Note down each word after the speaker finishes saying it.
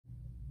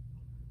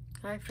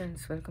Hi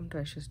friends, welcome to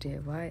Ashes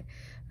DIY.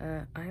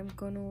 I'm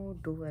gonna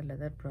do a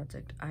leather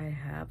project. I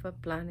have a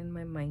plan in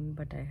my mind,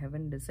 but I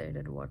haven't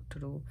decided what to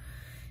do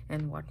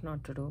and what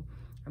not to do.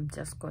 I'm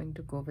just going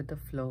to go with the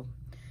flow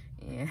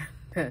and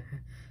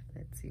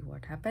let's see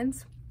what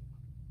happens.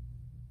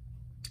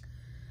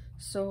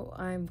 So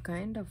I'm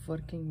kind of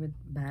working with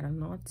barrel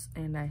knots,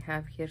 and I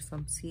have here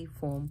some sea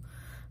foam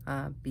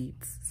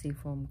beads, sea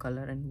foam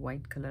color and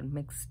white color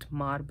mixed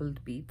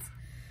marbled beads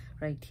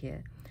right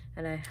here,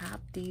 and I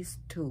have these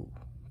two,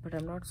 but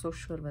I'm not so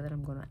sure whether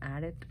I'm going to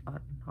add it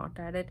or not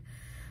add it,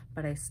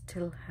 but I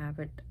still have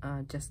it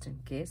just in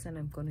case. And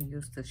I'm going to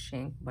use this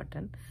shank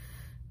button,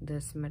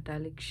 this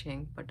metallic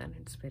shank button.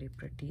 It's very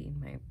pretty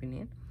in my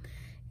opinion,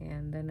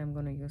 and then I'm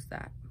going to use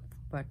that.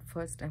 But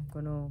first I'm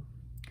going to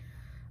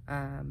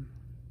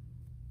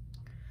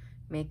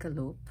make a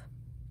loop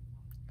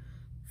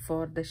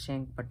for the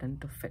shank button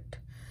to fit.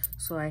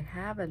 So I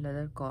have a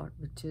leather cord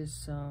which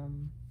is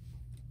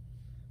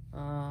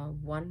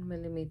 1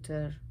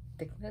 millimeter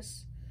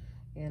thickness,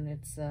 and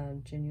it's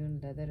genuine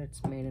leather.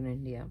 It's made in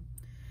India,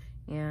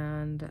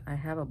 and I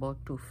have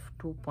about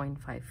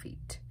 2.5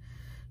 feet.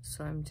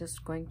 So I'm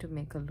just going to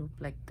make a loop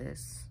like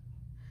this.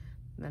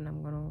 Then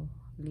I'm going to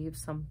leave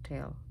some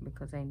tail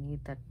because I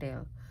need that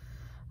tail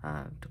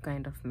to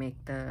kind of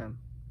make the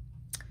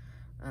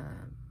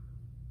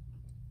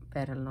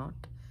barrel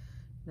knot.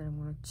 Then I'm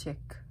going to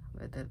check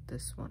whether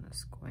this one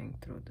is going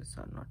through this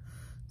or not.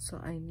 So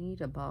I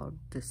need about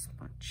this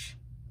much.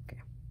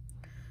 Okay,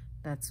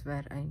 that's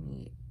where I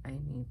need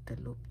the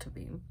loop to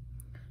be.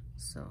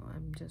 So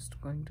I'm just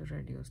going to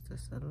reduce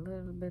this a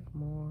little bit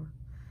more,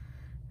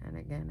 and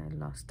again I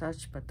lost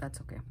touch, but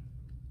that's okay.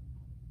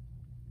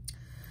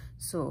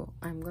 So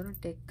I'm going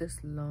to take this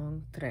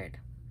long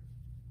thread,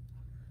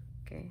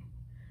 okay,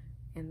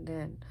 and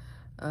then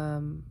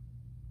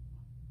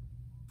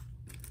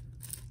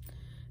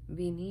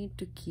we need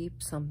to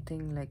keep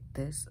something like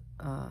this,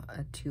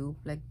 a tube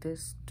like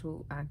this,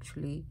 to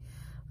actually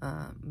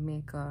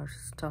make our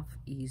stuff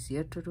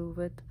easier to do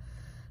with.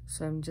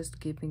 So I'm just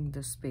keeping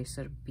the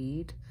spacer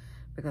bead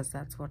because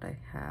that's what I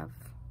have.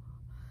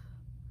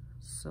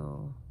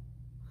 So,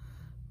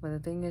 but the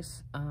thing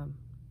is, I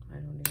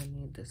don't even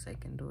need this. I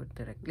can do it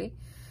directly.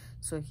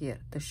 So here,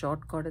 the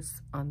short cord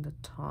is on the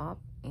top,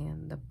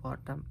 and the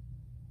bottom,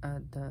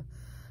 the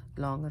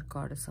longer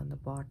cord is on the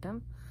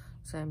bottom.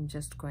 So I'm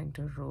just going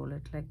to roll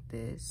it like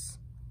this,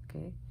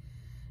 okay,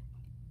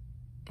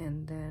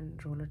 and then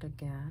roll it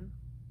again.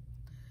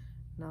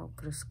 Now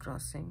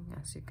crisscrossing,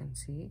 as you can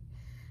see,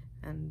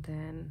 and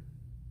then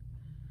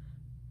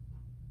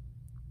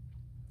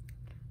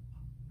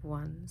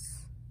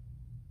once,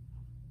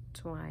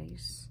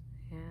 twice,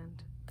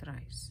 and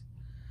thrice.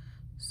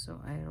 So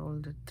I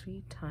rolled it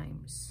 3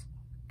 times,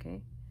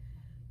 okay.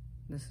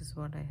 This is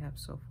what I have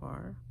so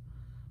far.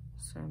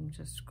 So I'm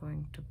just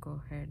going to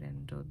go ahead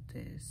and do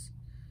this.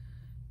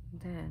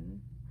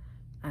 Then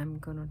I'm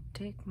gonna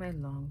take my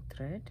long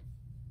thread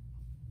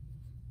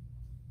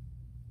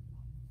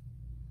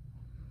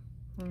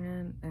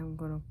and I'm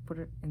gonna put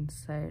it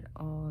inside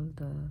all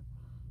the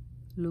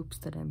loops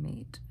that I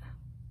made,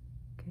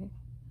 okay,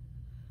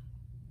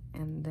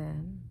 and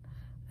then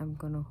I'm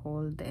gonna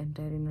hold the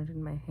entire unit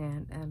in my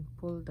hand and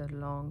pull the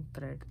long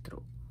thread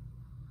through,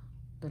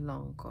 the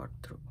long cord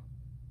through,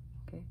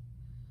 okay.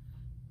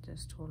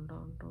 Just hold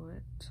on to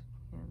it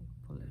and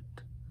pull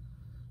it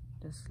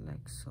just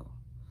like so.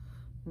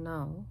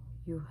 Now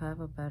you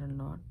have a barrel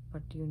knot,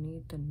 but you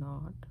need the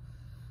knot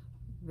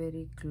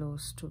very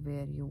close to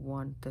where you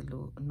want the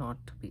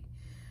knot to be.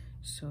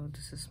 So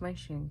this is my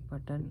shank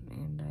button,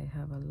 and I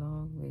have a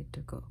long way to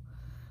go,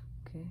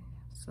 okay.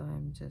 So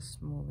I'm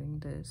just moving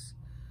this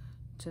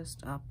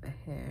just up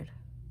ahead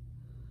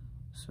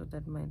so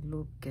that my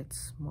loop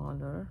gets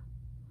smaller,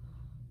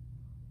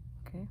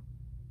 okay.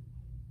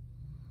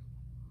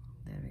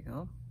 There we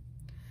go.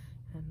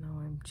 And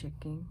now I'm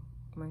checking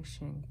my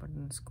shank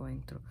button is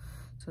going through.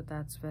 So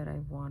that's where I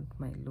want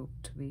my loop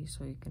to be.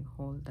 So you can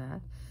hold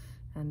that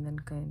and then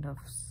kind of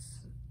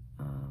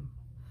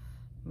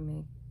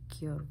make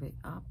your way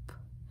up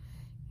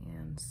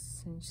and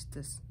cinch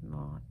this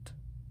knot.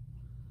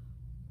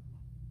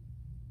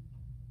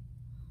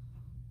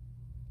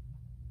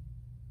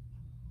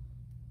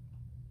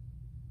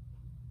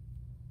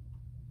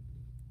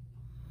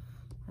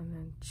 And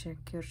then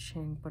check your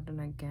shank button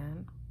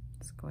again.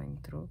 It's going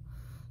through.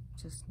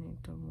 Just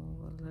need to move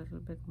a little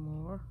bit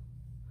more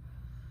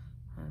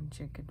and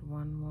check it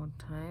one more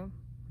time.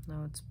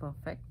 Now it's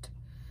perfect.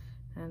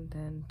 And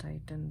then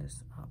tighten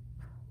this up.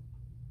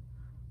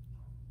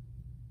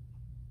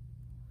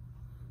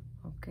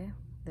 Okay,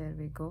 there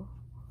we go.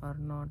 Our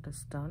knot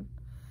is done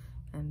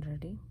and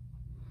ready.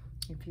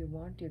 If you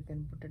want, you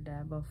can put a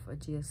dab of a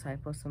GS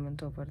Hypo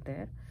cement over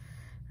there,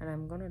 and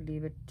I'm gonna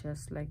leave it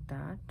just like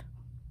that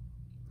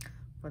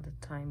for the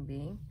time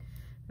being.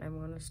 I'm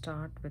gonna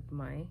start with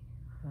my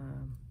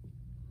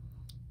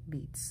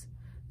beads.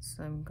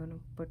 So I'm gonna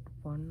put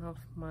one of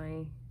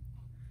my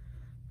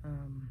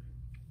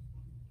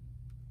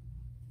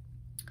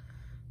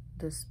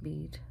this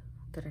bead,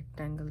 the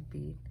rectangle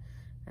bead,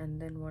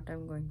 And then what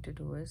I'm going to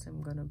do is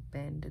I'm going to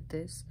bend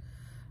this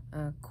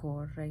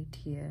cord right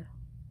here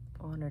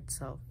on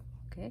itself,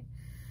 okay?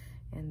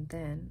 And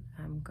then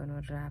I'm going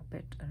to wrap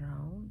it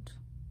around.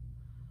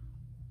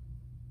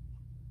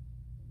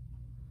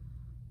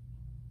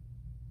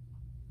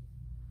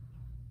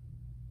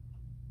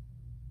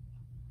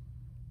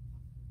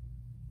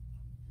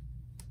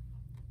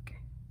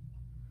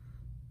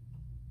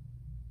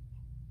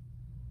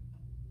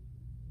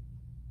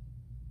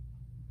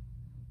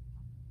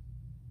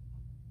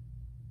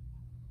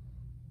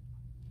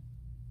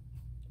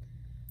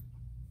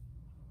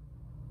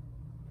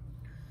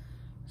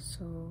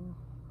 So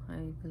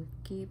I will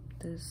keep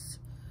this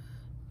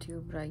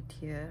tube right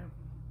here,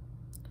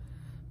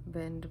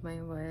 bend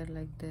my wire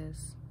like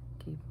this,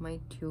 keep my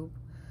tube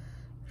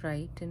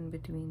right in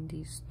between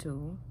these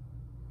two,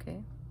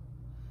 okay,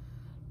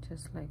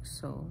 just like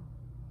so,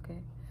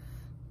 okay.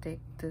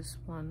 Take this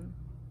one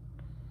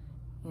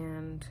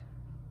and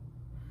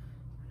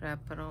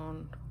wrap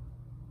around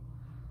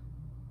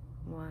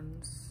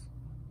once,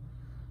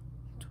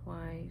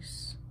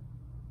 twice,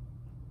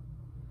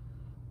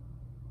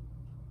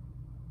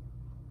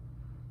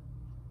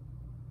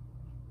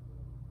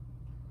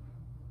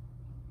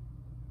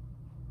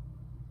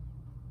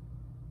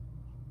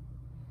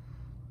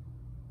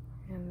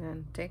 and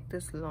then take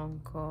this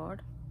long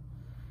cord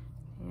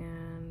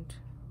and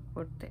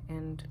put the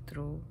end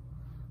through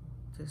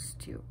this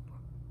tube.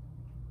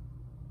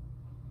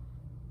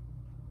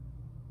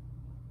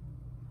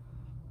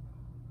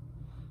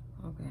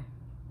 Okay,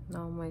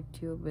 now my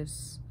tube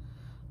is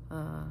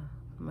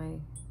my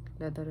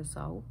leather is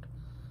out,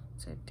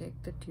 so I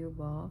take the tube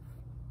off,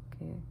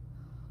 okay.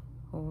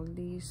 Hold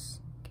these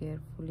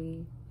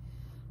carefully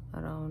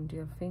around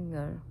your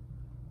finger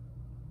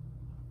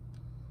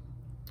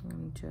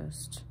and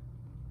just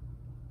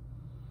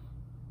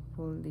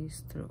pull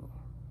these through,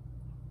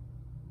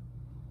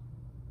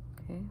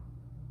 okay.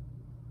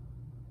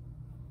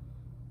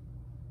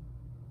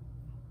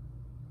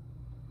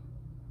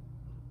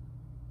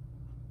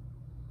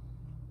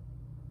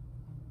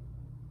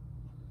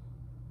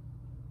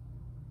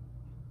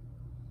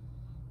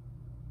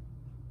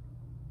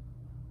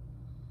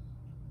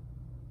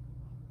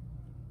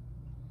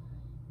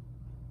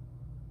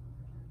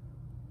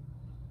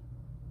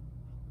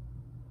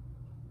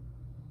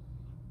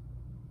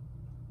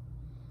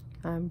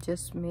 I'm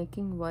just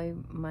making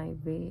my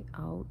way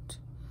out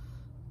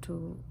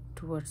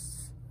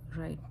towards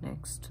right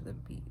next to the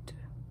bead.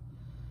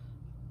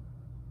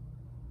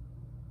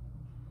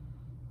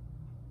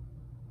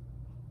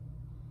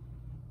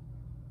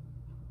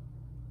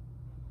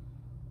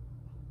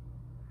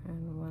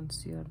 And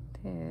once you're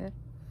there,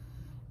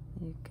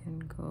 you can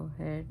go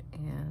ahead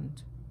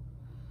and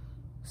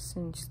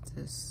cinch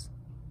this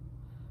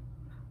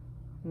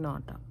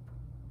knot up.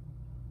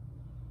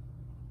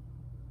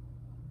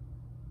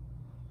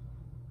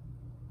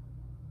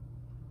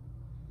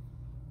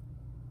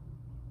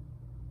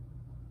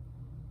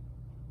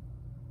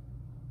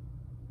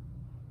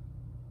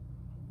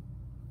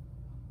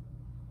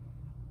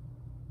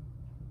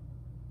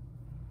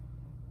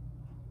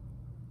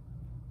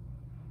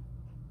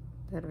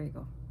 There we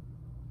go.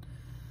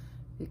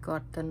 We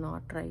got the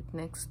knot right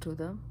next to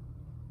the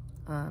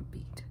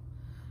bead.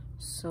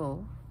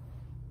 So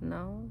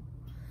now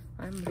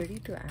I'm ready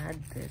to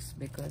add this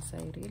because I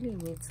really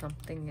need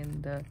something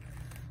in the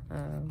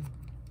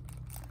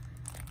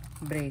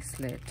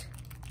bracelet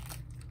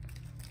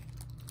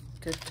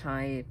to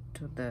tie it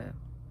to the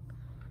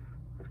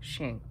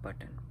shank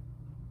button.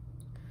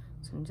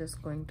 So I'm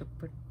just going to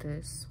put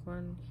this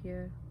one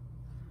here.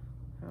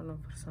 I don't know,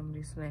 for some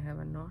reason I have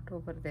a knot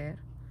over there.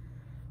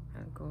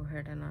 I'll go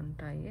ahead and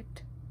untie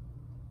it.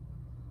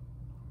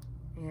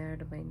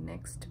 Add my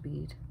next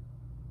bead,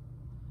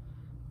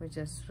 which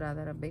is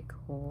rather a big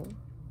hole,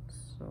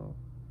 so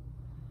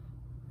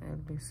I'll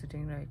be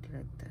sitting right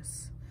like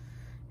this.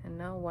 And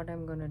now what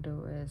I'm gonna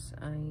do is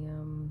I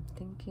am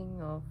thinking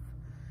of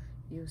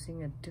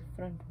using a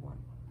different one.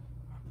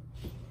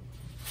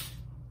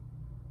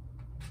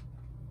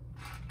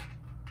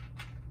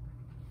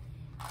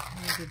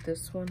 Maybe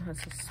this one has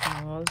a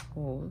small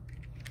hole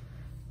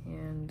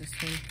and this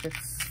one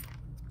fits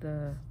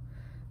the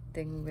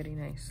thing very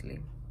nicely.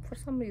 For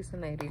some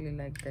reason I really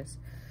like this.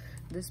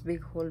 This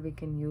big hole we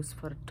can use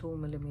for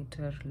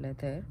 2mm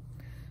leather.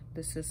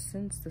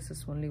 Since this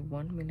is only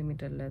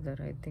 1mm leather,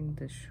 I think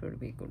this should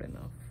be good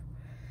enough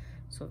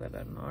so that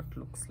our knot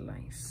looks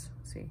nice.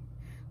 See,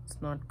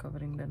 it's not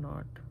covering the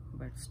knot,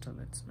 but still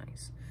it's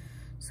nice.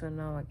 So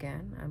now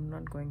again, I'm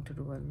not going to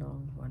do a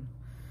long one.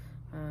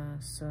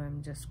 So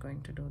I'm just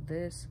going to do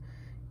this,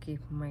 keep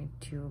my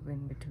tube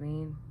in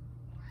between,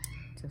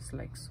 just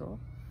like so,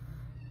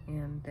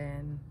 and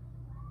then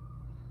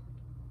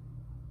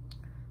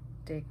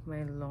take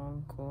my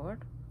long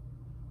cord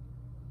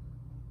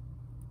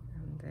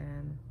and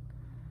then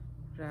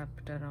wrap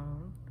it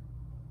around.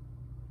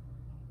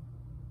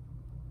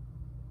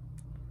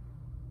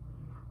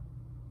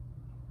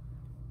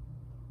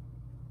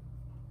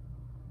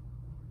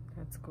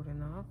 That's good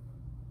enough.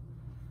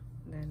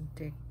 Then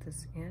take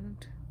this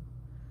end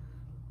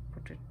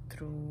put it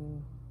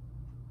through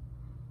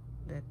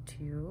the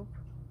tube,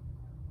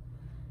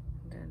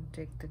 then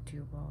take the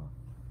tube off.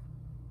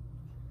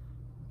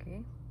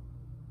 Okay,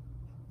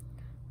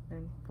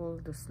 then pull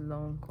this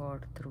long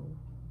cord through,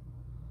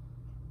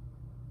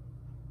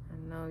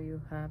 and now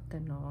you have the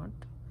knot.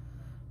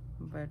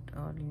 But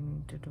all you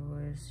need to do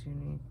is you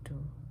need to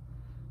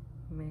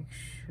make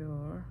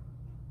sure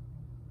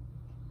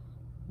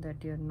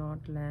that your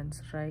knot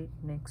lands right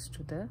next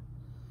to the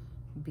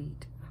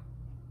bead.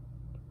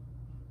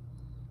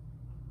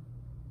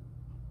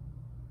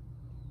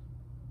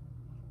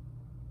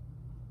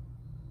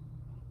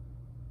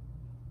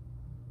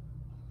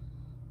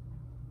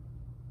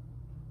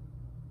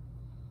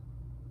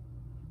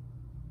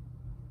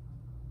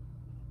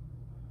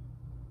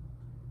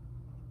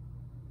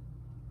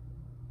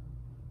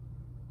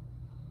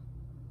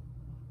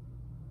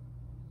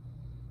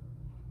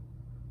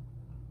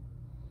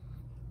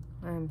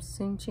 I'm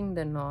cinching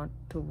the knot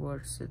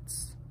towards the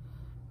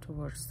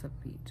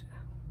bead.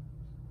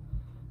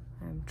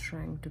 I'm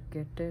trying to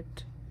get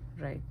it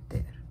right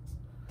there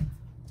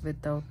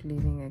without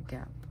leaving a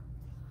gap.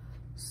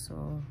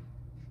 So,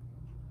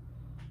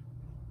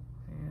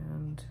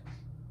 and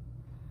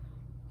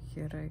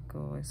here I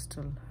go, I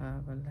still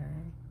have a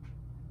leg.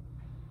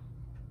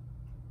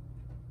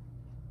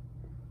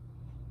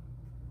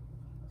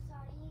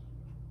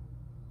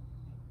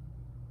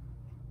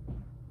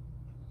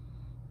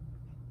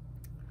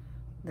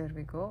 There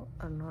we go,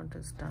 our knot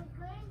is done.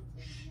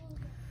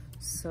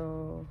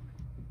 So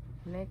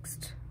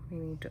next we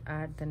need to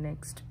add the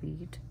next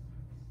bead.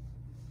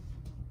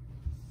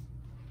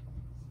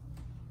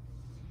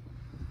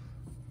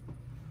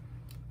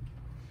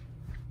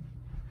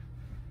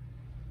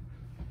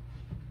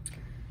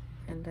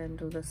 And then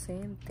do the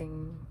same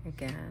thing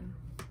again.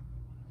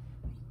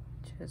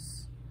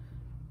 Just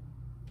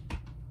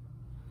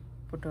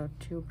put our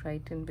tube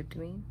right in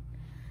between,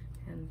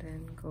 and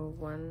then go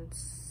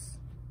once,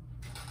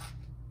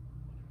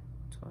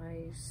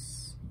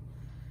 twice,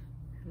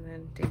 and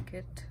then take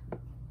it,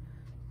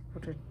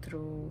 put it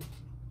through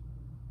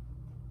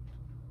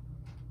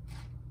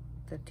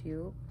the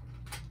tube.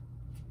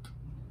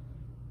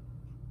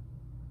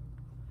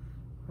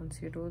 Once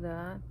you do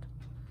that,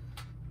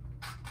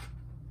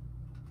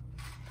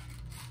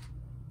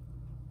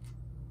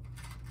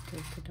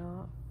 take it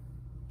off,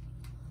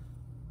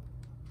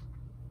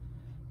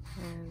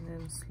 and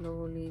then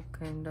slowly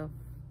kind of,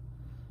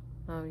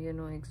 now you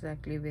know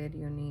exactly where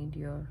you need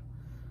your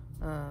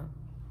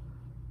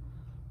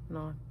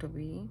knot to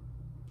be.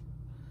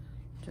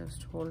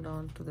 Just hold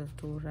on to the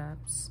two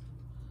wraps,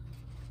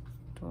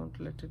 don't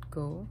let it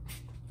go.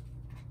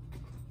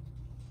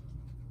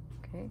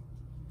 Okay,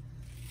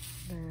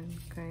 then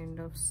kind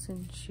of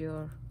cinch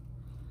your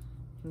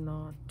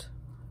knot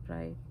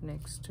right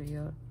next to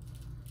your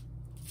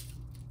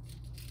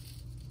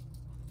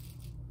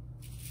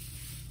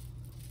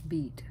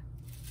bead.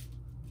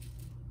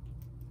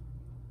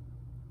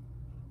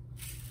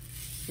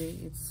 See,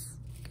 it's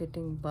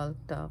getting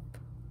bulked up,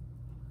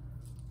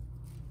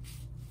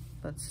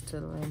 but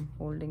still I'm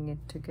holding it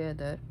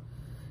together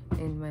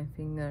in my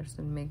fingers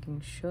and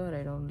making sure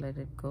I don't let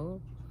it go,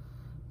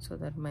 so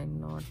that my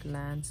knot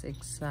lands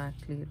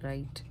exactly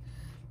right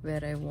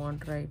where I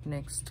want, right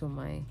next to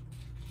my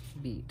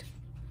bead,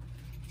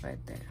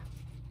 right there.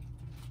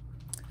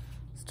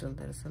 Still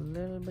there's a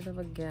little bit of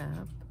a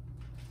gap,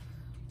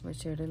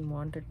 which I didn't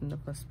want it in the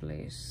first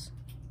place,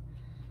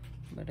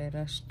 but I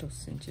rushed to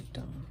cinch it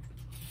down.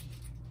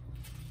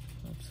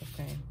 That's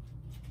okay.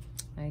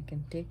 I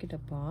can take it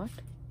apart.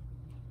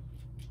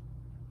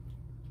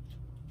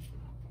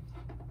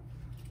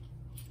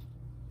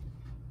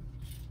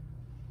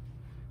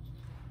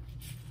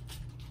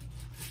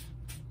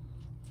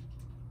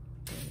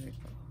 There we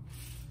go.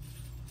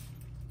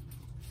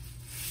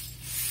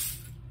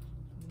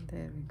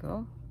 There we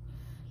go.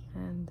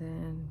 And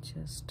then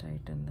just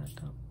tighten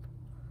that up.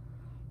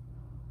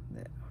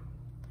 There.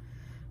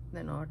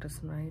 The knot is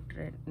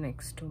right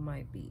next to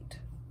my bead.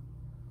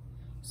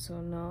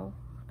 So now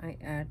I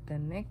add the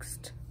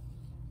next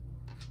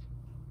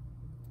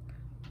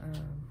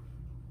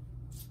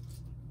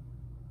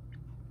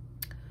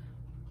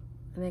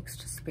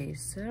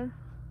spacer.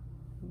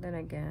 Then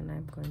again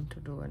I'm going to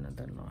do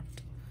another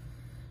knot.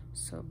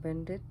 So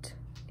bend it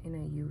in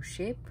a U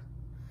shape,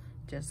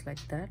 just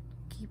like that.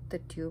 Keep the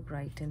tube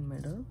right in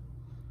middle,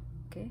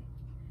 okay,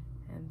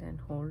 and then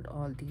hold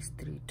all these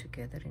three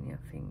together in your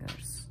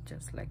fingers,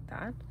 just like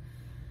that.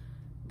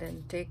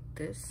 Then take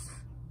this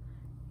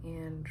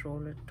and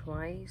roll it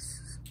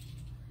twice,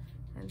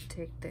 and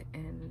take the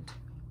end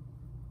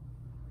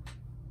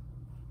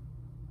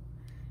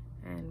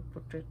and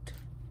put it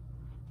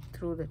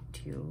through the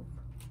tube,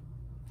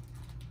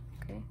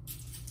 okay.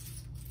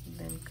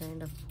 Then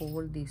kind of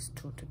hold these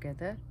two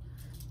together,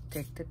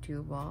 take the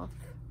tube off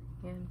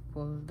and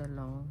pull the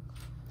long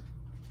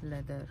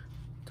leather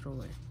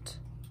through it.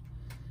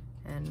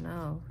 And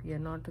now your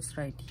knot is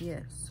right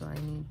here, so I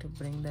need to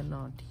bring the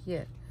knot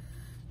here.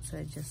 So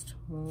I just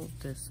move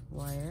this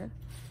wire,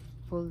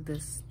 pull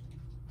this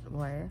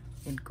wire,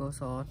 it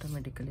goes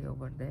automatically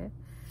over there.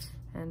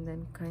 And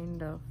then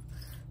kind of,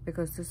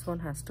 because this one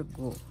has to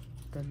go,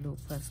 the loop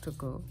has to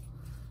go,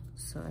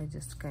 so I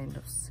just kind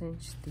of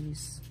cinch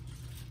these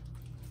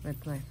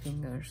with my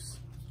fingers.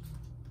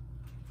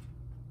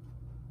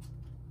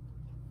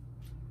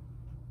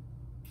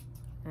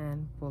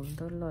 And pull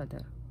the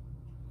leather.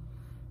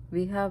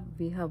 We have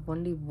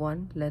only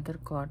one leather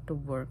cord to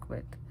work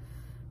with.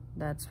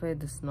 That's why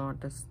this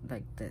knot is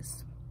like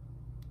this.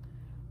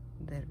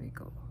 There we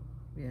go.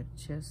 We are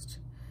just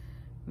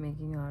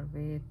making our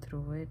way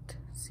through it.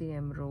 See,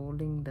 I'm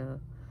rolling the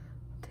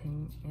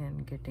thing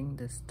and getting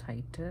this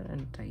tighter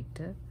and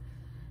tighter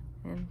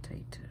and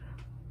tighter.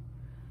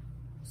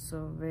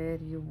 So where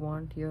you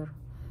want your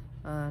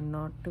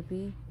knot to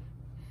be,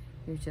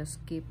 you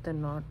just keep the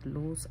knot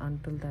loose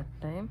until that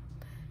time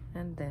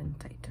and then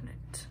tighten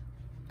it.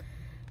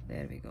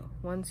 There we go.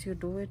 Once you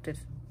do it,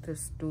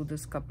 do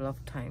this couple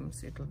of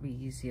times, it will be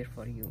easier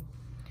for you.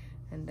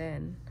 And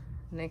then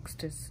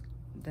next is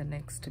the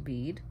next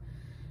bead.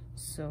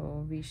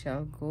 So we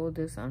shall go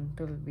this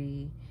until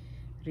we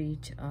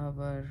reach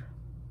our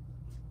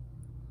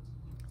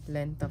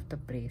length of the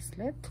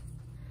bracelet,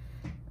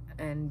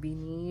 and we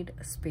need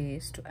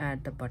space to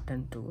add the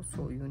button too,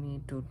 so you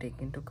need to take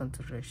into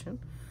consideration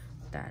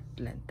that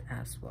length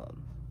as well.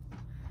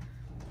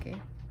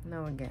 Okay,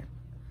 now again,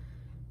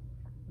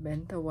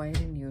 bend the wire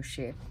in U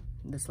shape.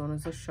 This one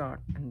is a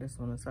short and this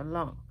one is a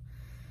long.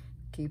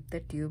 Keep the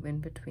tube in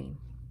between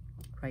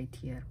right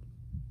here.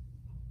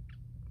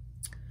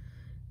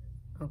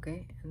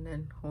 Okay, and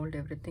then hold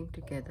everything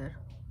together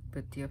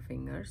with your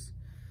fingers.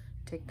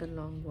 Take the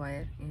long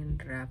wire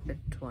and wrap it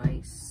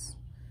twice,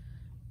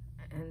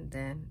 and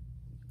then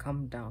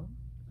come down.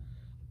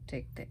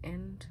 Take the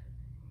end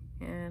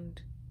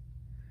and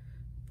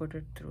put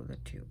it through the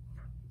tube.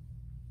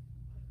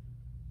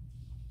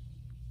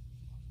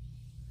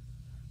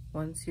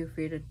 Once you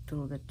feed it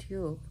through the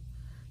tube,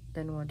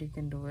 then what you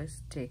can do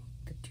is take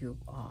the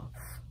tube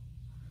off.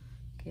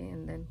 Okay,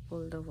 and then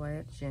pull the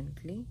wire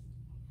gently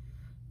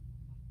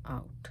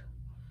out.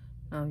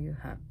 Now you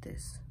have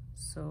this,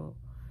 so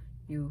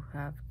you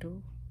have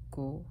to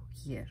go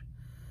here.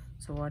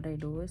 So what I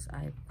do is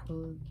I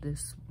pull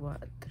this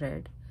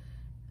thread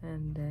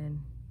and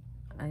then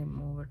I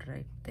move it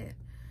right there.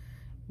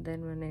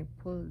 Then when I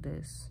pull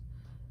this,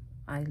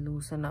 I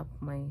loosen up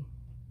my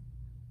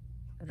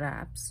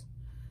wraps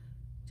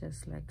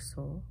just like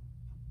so,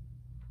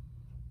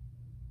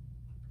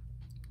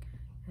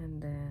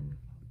 and then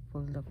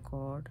pull the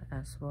cord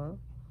as well.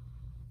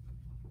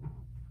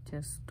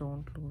 Just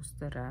don't lose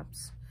the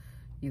wraps.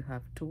 You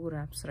have two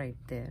wraps right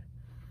there,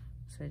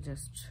 so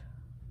just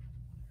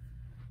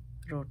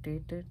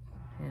rotate it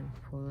and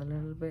pull a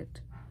little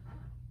bit,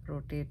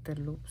 rotate the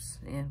loops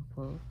and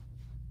pull,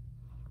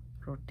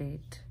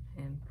 rotate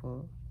and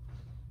pull.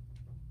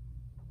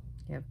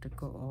 You have to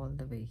go all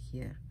the way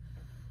here.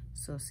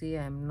 So see,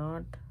 I'm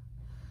not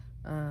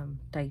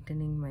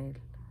tightening my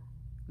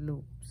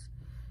loops,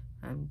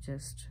 I'm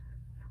just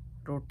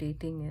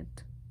rotating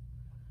it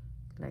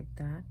like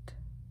that,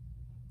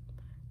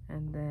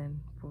 and then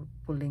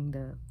pulling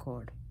the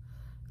cord.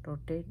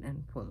 Rotate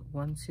and pull.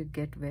 Once you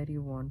get where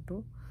you want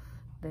to,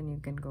 then you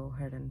can go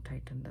ahead and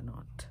tighten the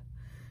knot,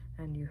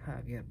 and you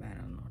have your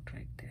barrel knot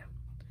right there.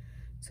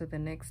 So the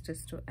next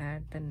is to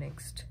add the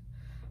next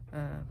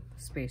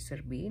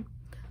spacer bead.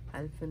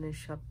 I'll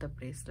finish up the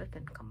bracelet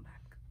and come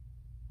back.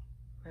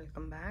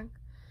 Welcome back.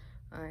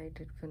 I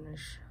did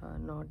finish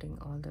knotting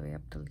all the way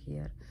up till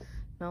here.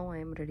 Now I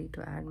am ready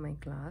to add my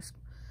clasp.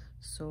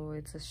 So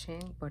it's a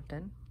shank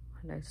button,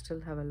 and I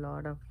still have a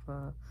lot of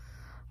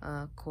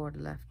cord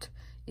left.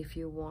 If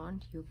you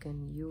want, you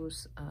can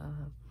use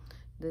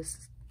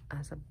this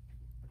as a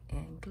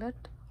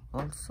anklet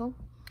also,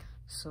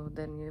 so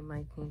then you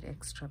might need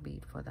extra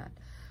bead for that.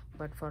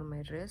 But for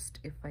my wrist,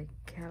 if I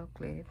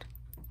calculate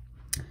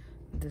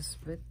this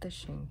with the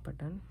shank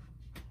button,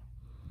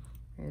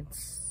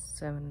 it's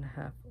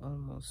 7.5,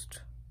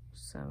 almost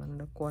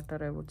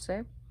 7.25, I would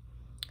say.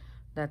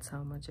 That's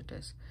how much it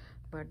is.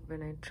 But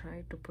when I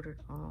try to put it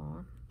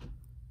on,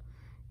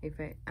 if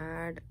I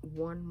add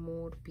one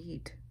more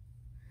bead,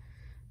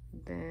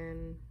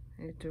 then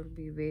it will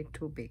be way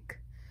too big.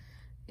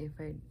 If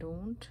I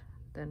don't,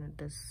 then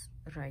it is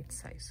right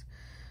size.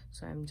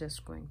 So I'm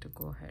just going to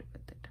go ahead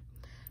with it.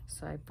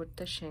 So I put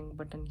the shank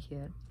button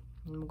here.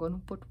 I'm going to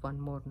put one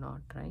more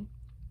knot, right?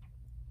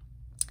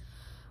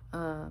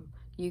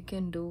 You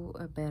can do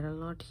a barrel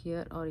knot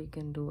here, or you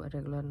can do a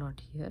regular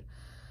knot here.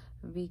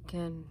 We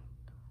can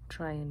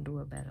try and do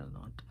a barrel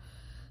knot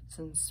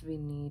since we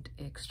need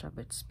extra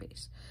bit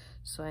space.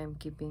 So I'm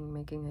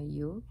making a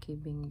U,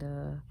 keeping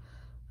the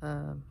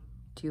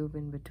tube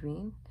in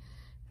between,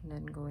 and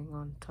then going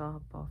on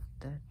top of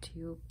the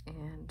tube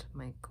and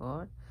my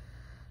cord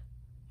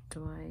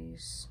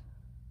twice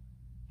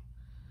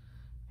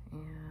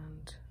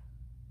and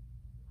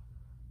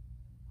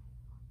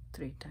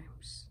 3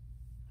 times.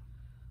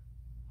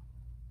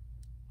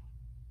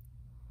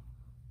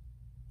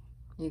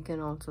 You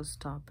can also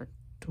stop it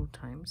 2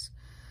 times.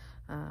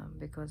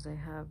 because I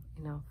have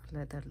enough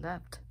leather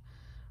left,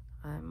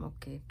 I'm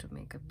okay to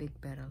make a big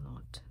barrel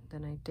knot.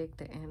 Then I take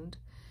the end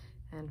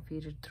and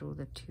feed it through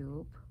the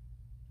tube,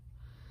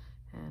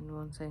 and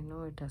once I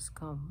know it has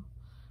come,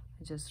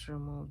 I just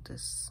remove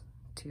this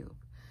tube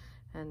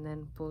and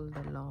then pull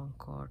the long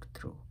cord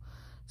through.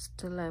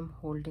 Still I'm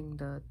holding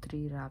the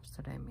 3 wraps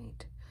that I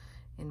made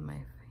in my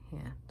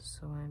hand,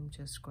 so I'm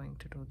just going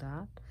to do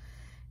that.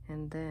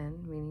 And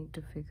then we need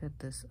to figure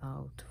this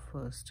out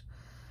first,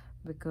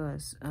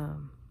 because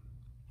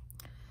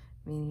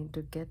we need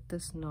to get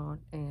this knot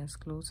as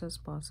close as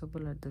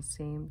possible at the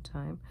same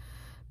time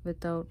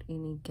without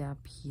any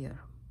gap here.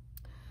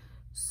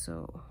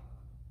 So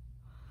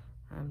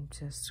I'm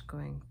just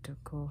going to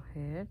go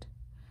ahead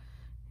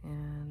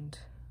and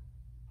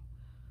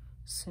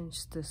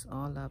cinch this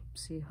all up.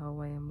 See how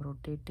I am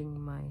rotating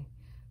my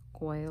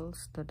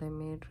coils that I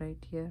made right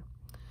here?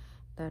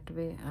 That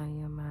way I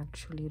am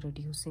actually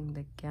reducing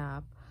the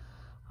gap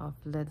of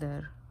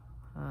leather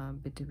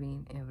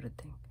between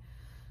everything.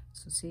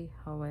 So see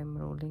how I'm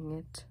rolling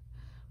it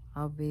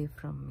away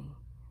from me,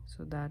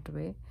 so that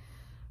way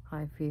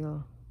I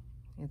feel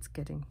it's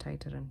getting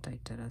tighter and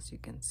tighter, as you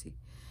can see.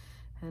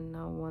 And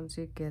now once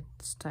it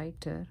gets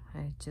tighter,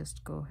 I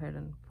just go ahead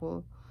and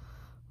pull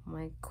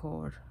my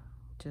cord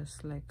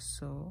just like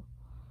so.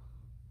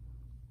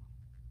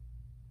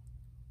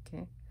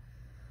 Okay,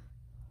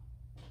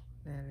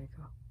 there we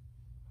go.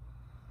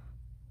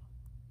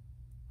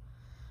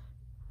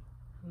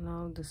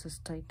 Now this is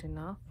tight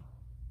enough,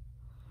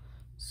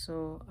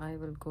 so I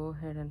will go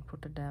ahead and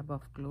put a dab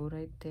of glue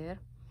right there.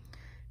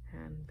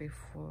 And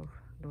before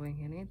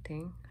doing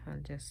anything, I'll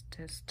just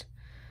test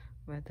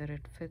whether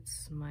it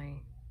fits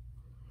my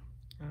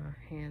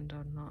hand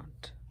or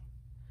not.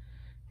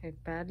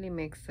 It barely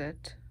makes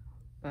it,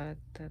 but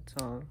that's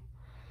all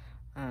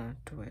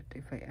to it.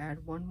 If I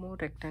add one more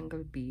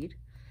rectangle bead,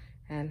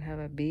 I'll have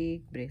a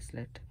big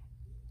bracelet.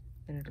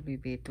 Then it'll be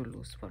way too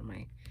loose for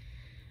my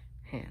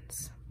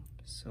hands.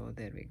 So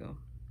there we go.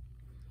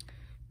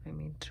 Let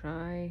me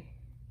try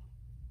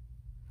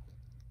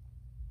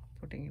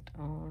putting it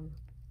on.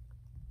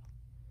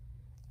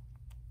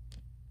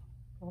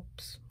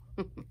 Oops.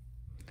 Okay,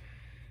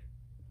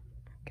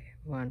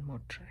 one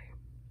more try.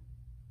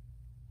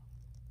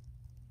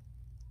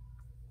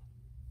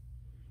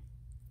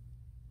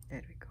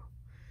 There we go.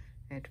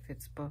 It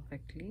fits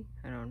perfectly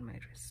around my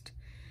wrist.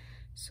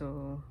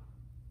 So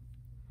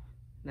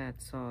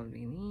that's all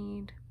we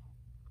need.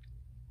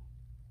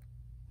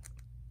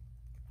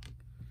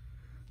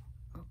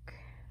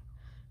 Okay,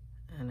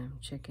 and I'm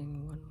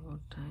checking one more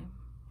time.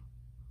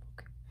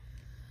 Okay,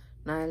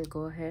 now I'll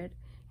go ahead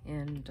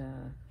and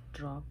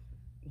drop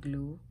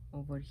glue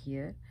over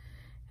here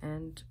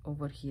and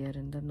over here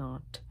in the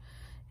knot,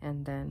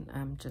 and then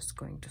I'm just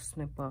going to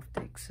snip off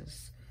the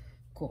excess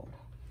cord.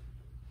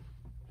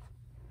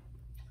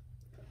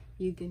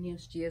 You can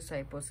use GS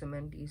Hypo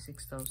Cement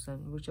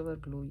E6000, whichever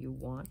glue you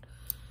want,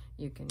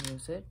 you can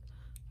use it,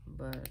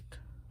 but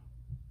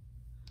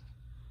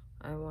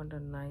I want a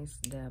nice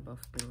dab of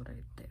glue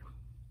right there.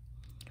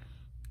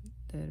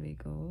 There we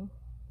go.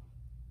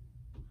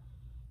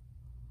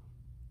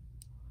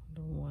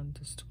 Don't want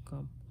this to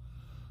come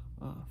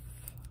off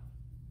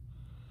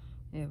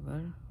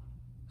ever,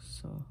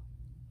 so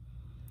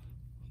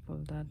pull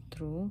that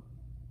through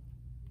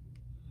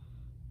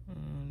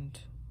and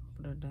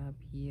put a dab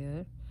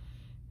here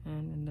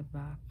and in the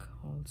back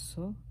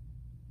also,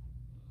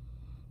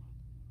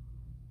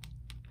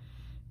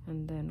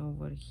 and then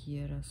over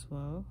here as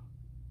well.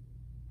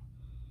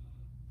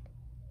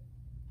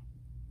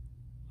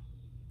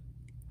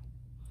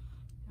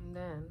 And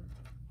then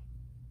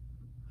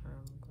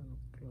I'm going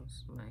to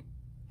close my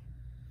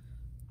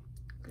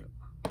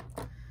glue.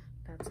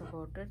 That's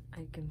about it.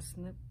 I can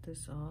snip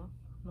this off,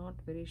 not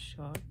very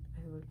short.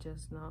 I will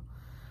just now,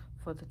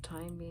 for the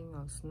time being,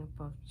 I'll snip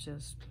off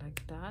just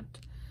like that.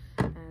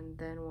 And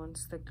then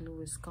once the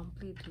glue is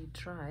completely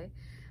dry,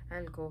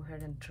 I'll go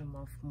ahead and trim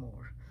off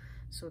more.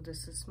 So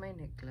this is my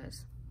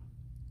necklace.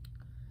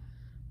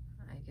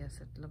 I guess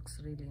it looks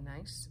really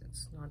nice.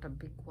 It's not a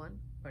big one,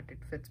 but it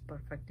fits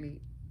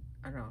perfectly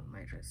around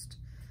my wrist.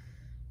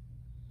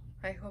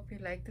 I hope you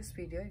like this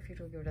video. If you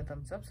do, give it a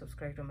thumbs up,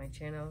 subscribe to my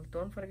channel.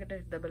 Don't forget to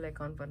hit the bell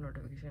icon for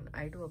notification.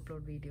 I do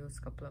upload videos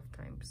a couple of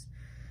times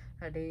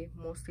a day.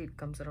 Mostly it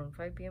comes around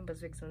 5 PM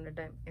Pacific Standard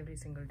Time every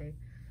single day.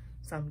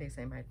 Some days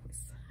I might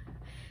miss.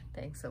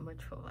 Thanks so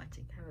much for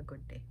watching. Have a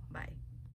good day. Bye.